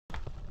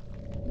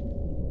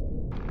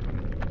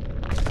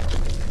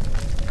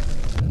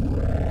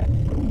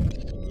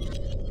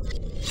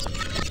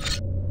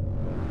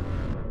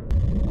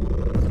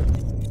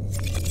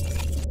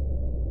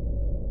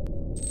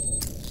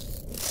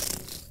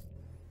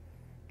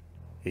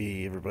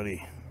Hey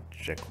everybody,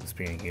 Jack Lewis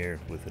Painting here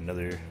with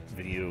another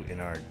video in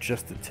our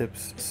Just the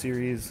Tips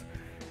series,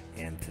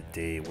 and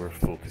today we're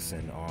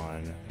focusing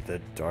on the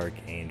Dark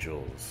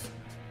Angels,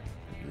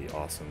 really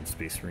awesome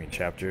Space Marine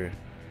chapter,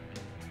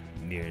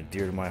 near and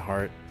dear to my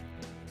heart.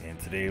 And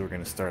today we're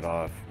going to start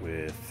off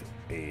with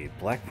a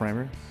black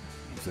primer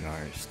using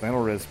our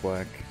Stynylrez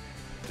black,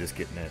 just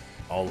getting it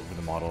all over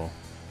the model,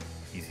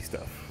 easy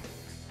stuff.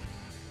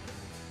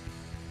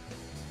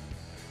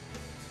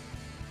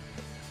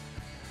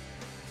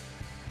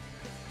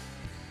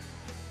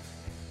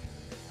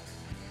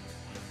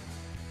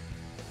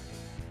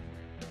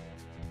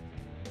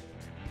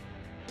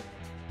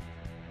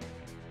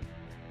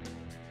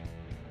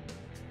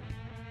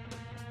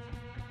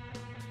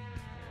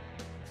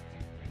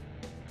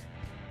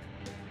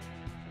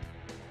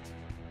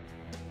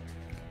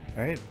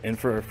 Alright, and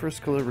for our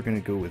first color we're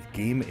going to go with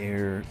Game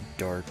Air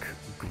Dark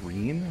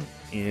Green,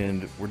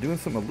 and we're doing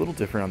something a little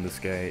different on this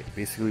guy.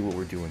 Basically what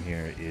we're doing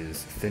here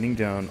is thinning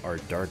down our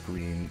dark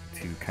green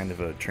to kind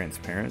of a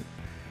transparent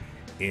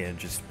and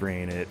just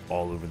spraying it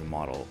all over the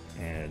model.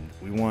 And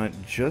we want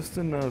just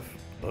enough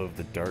of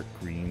the dark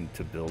green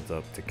to build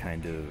up to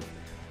kind of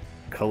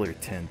color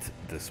tint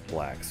this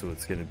black, so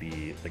it's going to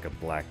be like a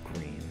black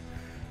green.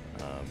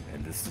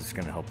 And this is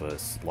going to help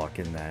us lock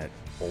in that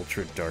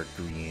ultra dark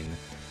green,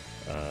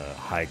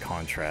 high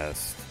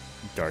contrast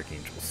Dark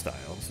Angel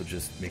style. So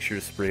just make sure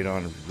to spray it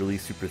on really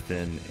super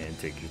thin and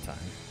take your time.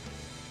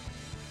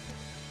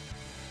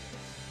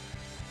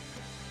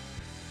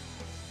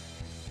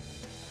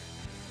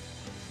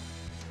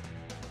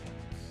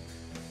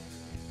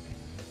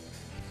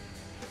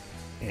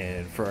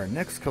 And for our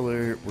next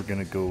color, we're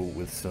going to go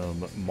with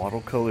some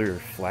Model Color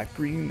Flat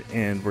Green,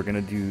 and we're going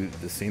to do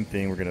the same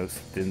thing. We're going to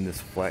thin this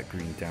flat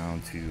green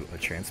down to a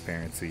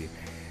transparency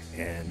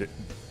and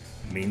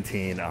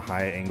maintain a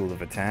high angle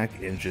of attack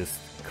and just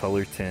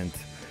color tint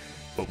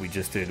what we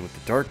just did with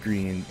the dark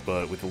green,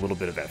 but with a little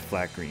bit of that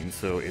flat green.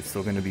 So it's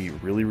still going to be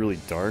really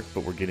dark,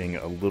 but we're getting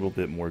a little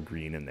bit more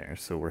green in there.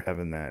 So we're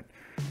having that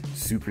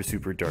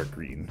super dark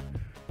green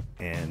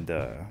and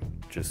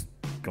just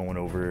going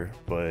over.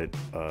 But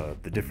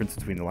the difference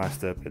between the last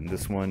step and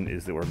this one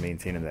is that we're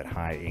maintaining that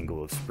high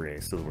angle of spray,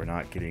 so that we're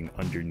not getting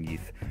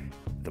underneath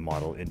the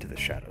model into the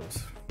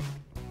shadows.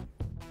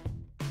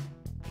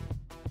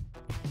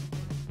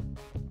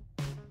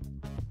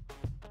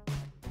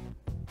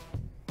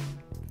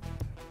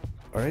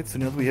 Alright, so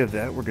now that we have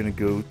that, we're going to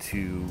go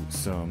to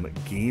some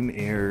Game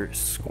Air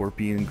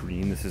Scorpion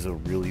Green. This is a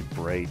really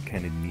bright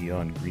kind of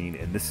neon green,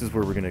 and this is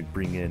where we're going to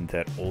bring in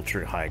that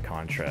ultra high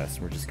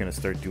contrast. We're just going to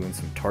start doing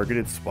some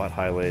targeted spot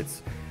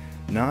highlights,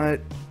 not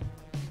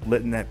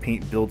letting that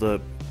paint build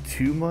up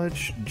too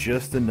much,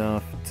 just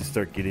enough to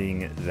start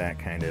getting that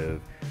kind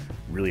of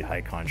really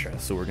high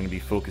contrast. So we're going to be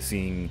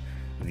focusing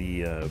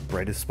the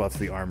brightest spots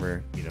of the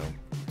armor, you know,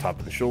 top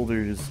of the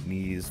shoulders,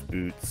 knees,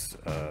 boots,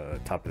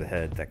 top of the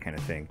head, that kind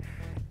of thing,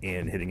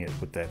 and hitting it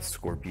with that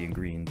scorpion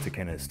green to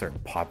kind of start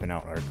popping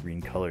out our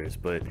green colors.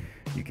 But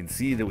you can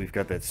see that we've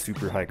got that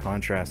super high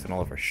contrast, and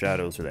all of our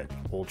shadows are that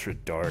ultra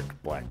dark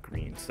black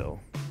green. So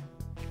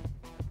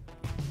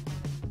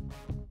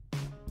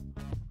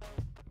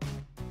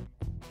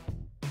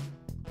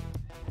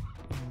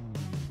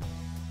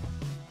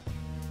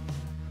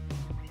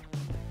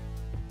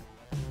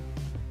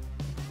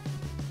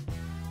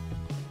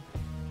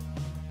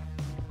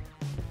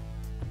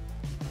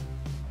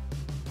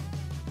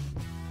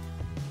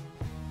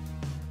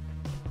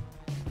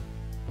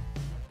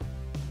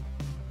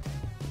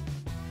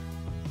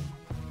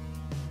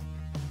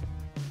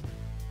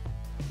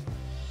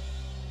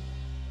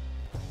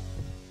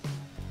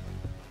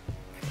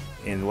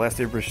and the last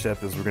airbrush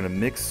step is we're going to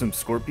mix some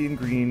scorpion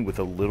green with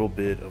a little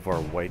bit of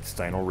our white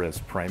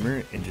Stynylrez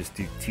primer and just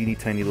do teeny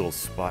tiny little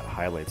spot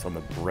highlights on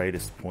the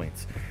brightest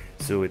points.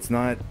 So it's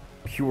not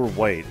pure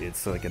white,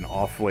 it's like an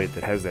off-white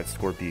that has that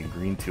scorpion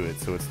green to it,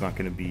 so it's not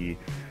going to be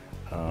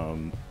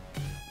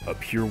a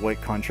pure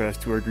white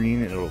contrast to our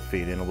green, and it'll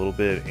fade in a little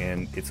bit.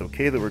 And it's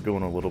okay that we're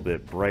going a little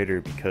bit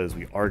brighter, because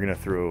we are going to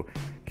throw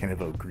kind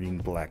of a green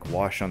black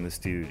wash on this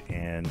dude,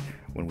 and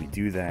when we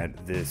do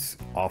that, this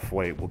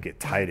off-white will get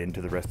tied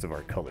into the rest of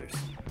our colors.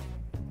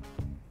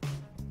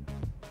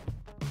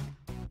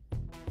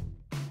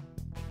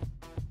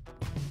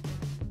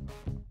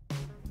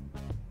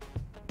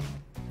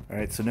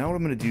 Alright, so now what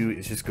I'm going to do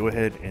is just go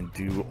ahead and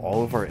do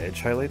all of our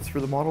edge highlights for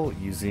the model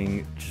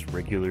using just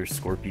regular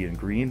scorpion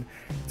green.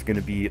 It's going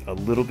to be a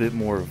little bit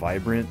more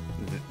vibrant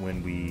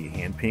when we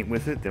hand paint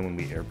with it than when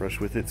we airbrush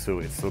with it, so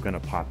it's still going to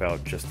pop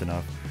out just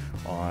enough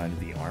on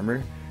the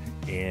armor.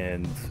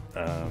 And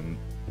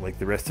like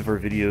the rest of our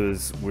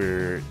videos,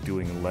 we're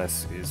doing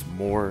less is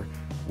more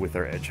with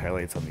our edge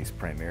highlights on these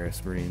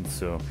Primaris Marines.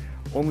 So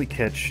only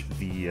catch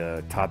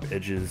the top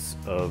edges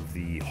of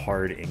the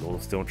hard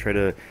angles. Don't try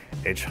to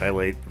edge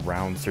highlight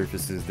round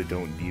surfaces that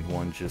don't need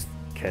one. Just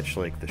catch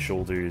like the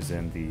shoulders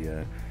and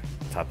the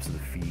tops of the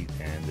feet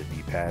and the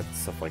knee pads,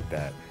 stuff like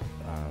that.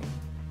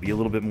 Be a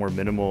little bit more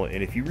minimal,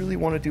 and if you really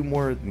want to do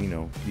more, you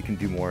know, you can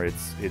do more.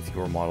 It's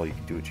your model, you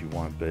can do what you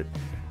want, but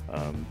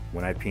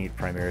When I paint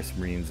Primaris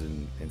Marines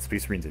and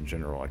Space Marines in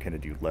general, I kind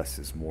of do less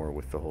is more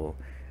with the whole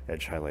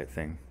edge highlight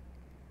thing.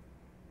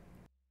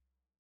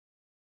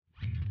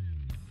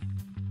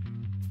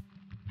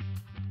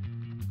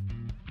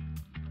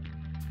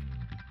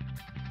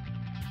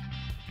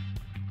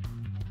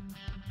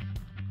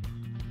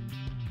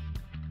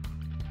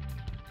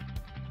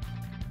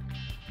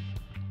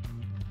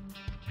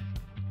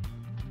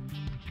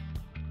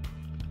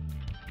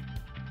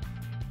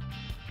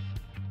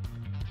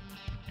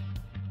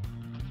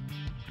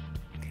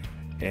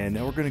 And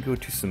now we're going to go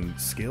to some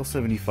Scale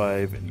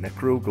 75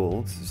 Necro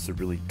Gold. This is a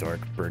really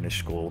dark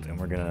burnished gold, and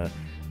we're going to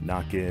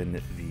knock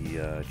in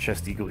the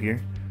Chest Eagle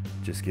here.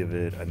 Just give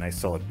it a nice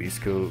solid base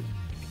coat.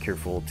 Be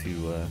careful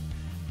to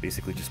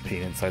basically just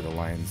paint inside the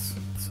lines.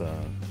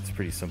 It's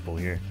pretty simple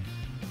here.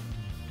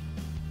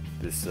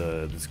 This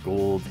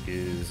gold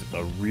is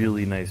a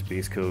really nice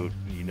base coat.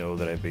 You know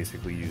that I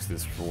basically use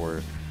this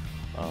for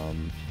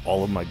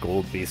all of my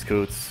gold base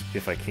coats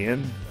if I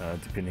can,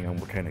 depending on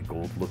what kind of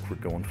gold look we're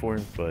going for.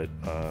 But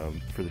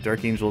for the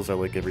Dark Angels, I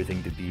like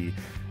everything to be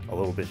a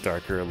little bit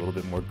darker, a little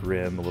bit more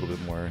grim, a little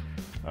bit more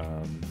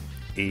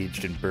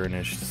aged and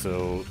burnished.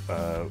 So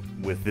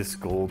with this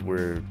gold,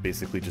 we're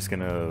basically just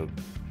gonna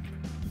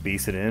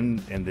base it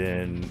in and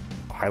then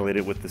highlight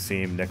it with the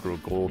same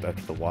Necro Gold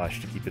after the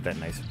wash to keep it that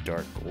nice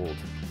dark gold.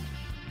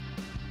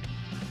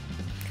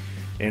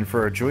 And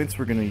for our joints,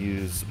 we're going to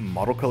use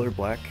Model Color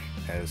Black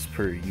as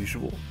per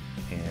usual.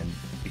 And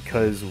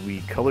because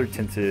we color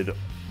tinted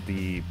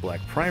the black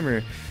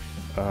primer,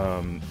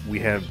 we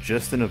have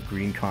just enough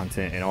green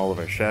content in all of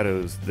our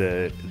shadows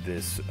that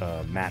this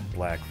matte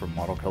black from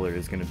Model Color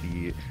is going to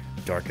be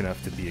dark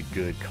enough to be a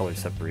good color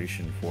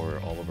separation for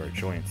all of our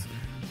joints. So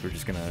we're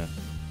just going to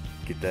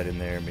get that in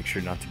there, make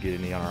sure not to get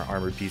any on our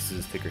armor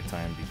pieces, take our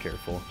time, be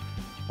careful,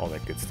 all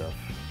that good stuff.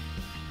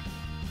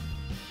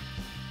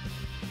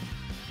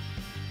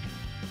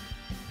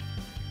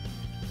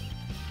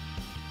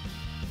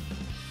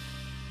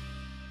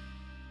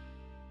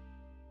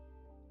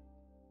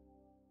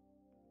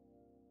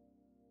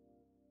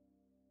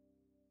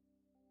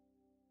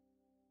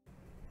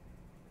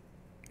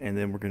 And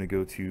then we're going to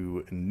go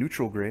to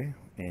neutral gray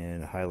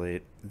and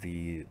highlight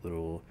the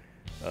little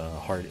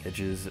hard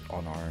edges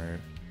on our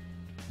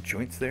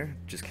joints there.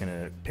 Just kind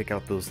of pick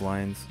out those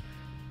lines.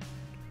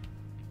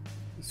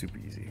 Super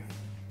easy.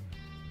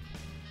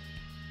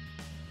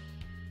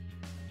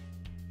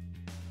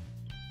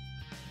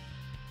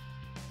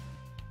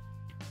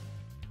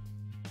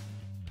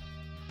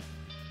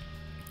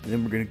 And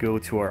then we're going to go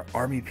to our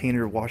Army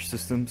Painter wash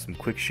system, some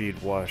quick shade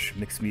wash,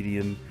 mixed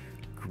medium,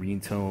 green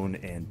tone,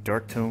 and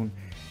dark tone.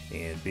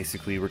 And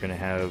basically we're going to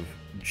have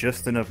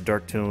just enough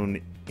dark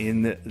tone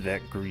in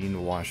that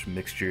green wash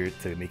mixture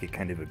to make it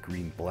kind of a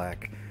green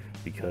black,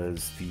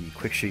 because the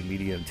quick shade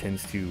medium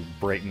tends to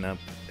brighten up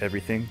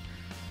everything.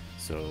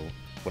 So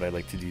what I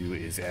like to do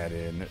is add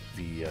in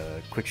the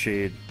quick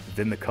shade,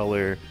 then the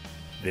color,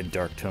 then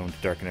dark tone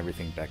to darken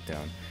everything back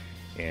down.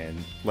 And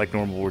like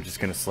normal, we're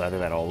just going to slather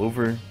that all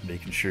over,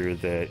 making sure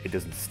that it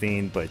doesn't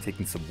stain by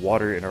taking some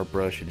water in our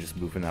brush and just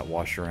moving that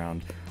wash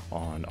around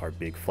on our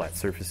big flat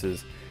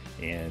surfaces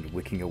and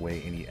wicking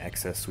away any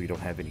excess so we don't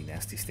have any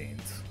nasty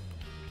stains.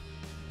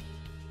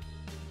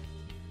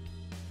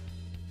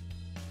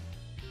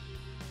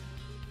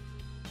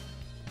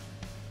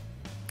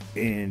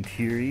 And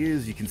here he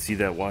is. You can see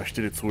that wash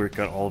did its work,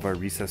 got all of our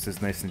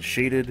recesses nice and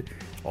shaded,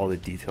 all the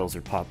details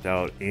are popped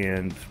out,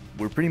 and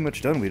we're pretty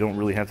much done. We don't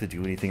really have to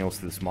do anything else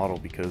to this model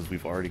because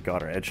we've already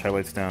got our edge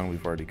highlights down,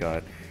 we've already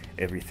got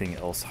everything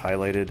else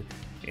highlighted.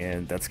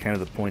 And that's kind of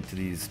the point to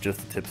these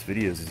Just the Tips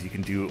videos, is you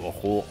can do a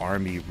whole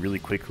army really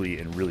quickly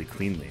and really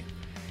cleanly.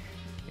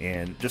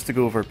 And just to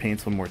go over our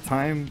paints one more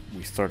time,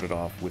 we started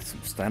off with some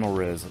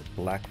Stynylrez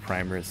black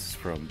primers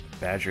from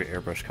Badger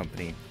Airbrush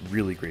Company,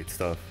 really great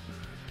stuff.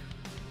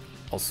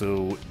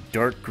 Also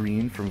dark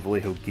green from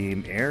Vallejo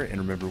Game Air, and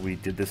remember we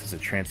did this as a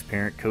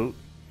transparent coat.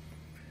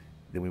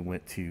 Then we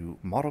went to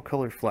Model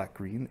Color Flat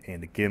Green,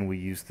 and again we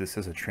used this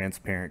as a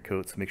transparent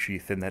coat, so make sure you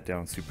thin that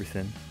down super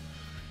thin.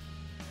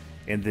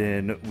 And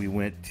then we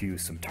went to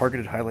some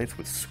targeted highlights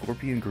with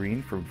Scorpion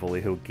Green from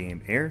Vallejo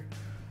Game Air.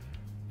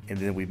 And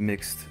then we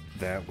mixed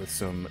that with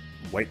some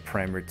white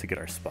primer to get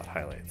our spot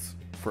highlights.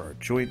 For our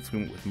joints,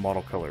 we went with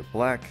Model Color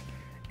Black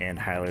and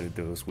highlighted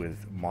those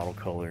with Model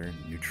Color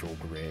Neutral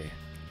Gray.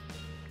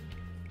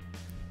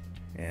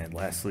 And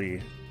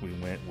lastly, we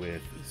went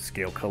with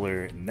Scale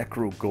Color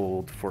Necro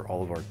Gold for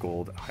all of our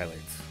gold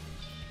highlights.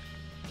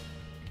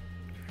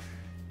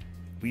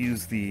 We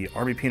use the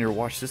Army Painter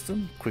wash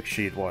system, quick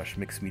shade wash,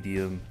 mixed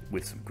medium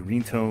with some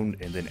green tone,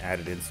 and then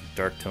added in some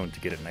dark tone to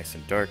get it nice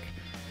and dark.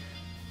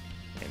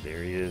 And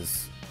there he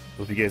is.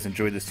 Hope you guys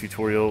enjoyed this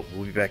tutorial.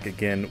 We'll be back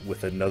again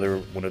with another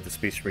one of the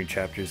Space Marine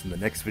chapters in the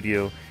next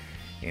video.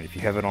 And if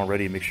you haven't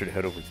already, make sure to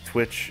head over to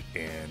Twitch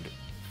and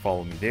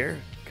follow me there,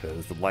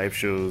 because the live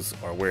shows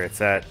are where it's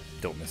at.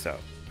 Don't miss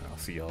out. I'll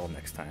see y'all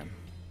next time.